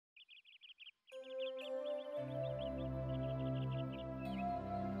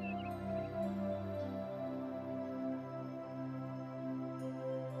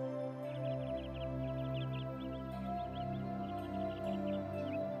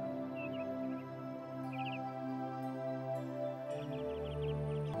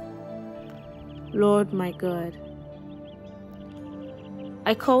Lord my God,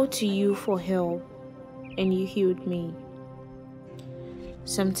 I called to you for help, and you healed me.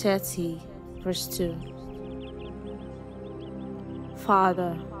 Psalm 30, verse 2.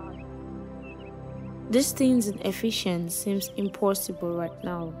 Father, these things in Ephesians seems impossible right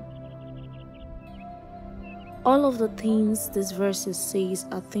now. All of the things this verses says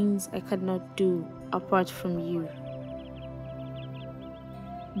are things I cannot do apart from you.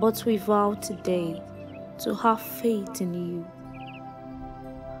 But we vow today to have faith in you.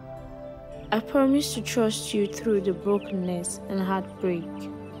 I promise to trust you through the brokenness and heartbreak,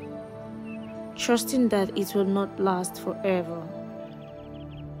 trusting that it will not last forever.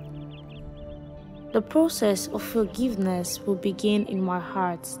 The process of forgiveness will begin in my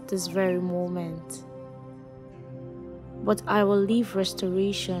heart this very moment. But I will leave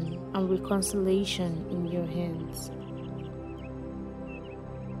restoration and reconciliation in your hands.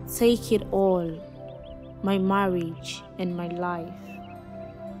 Take it all, my marriage and my life.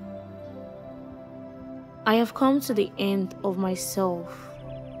 I have come to the end of myself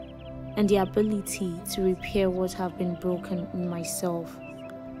and the ability to repair what have been broken in myself,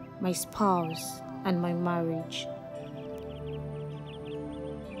 my spouse, and my marriage.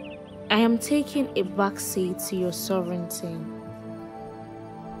 I am taking a backseat to your sovereignty.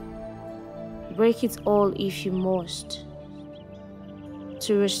 Break it all if you must,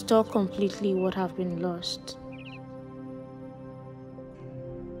 to restore completely what have been lost.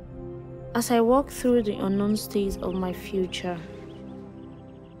 As I walk through the unknown states of my future,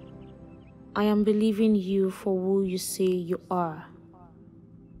 I am believing you for who you say you are.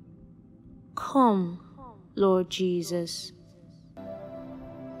 Come, Lord Jesus,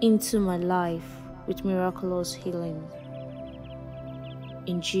 into my life with miraculous healing.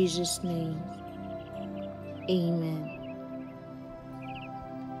 In Jesus' name, amen.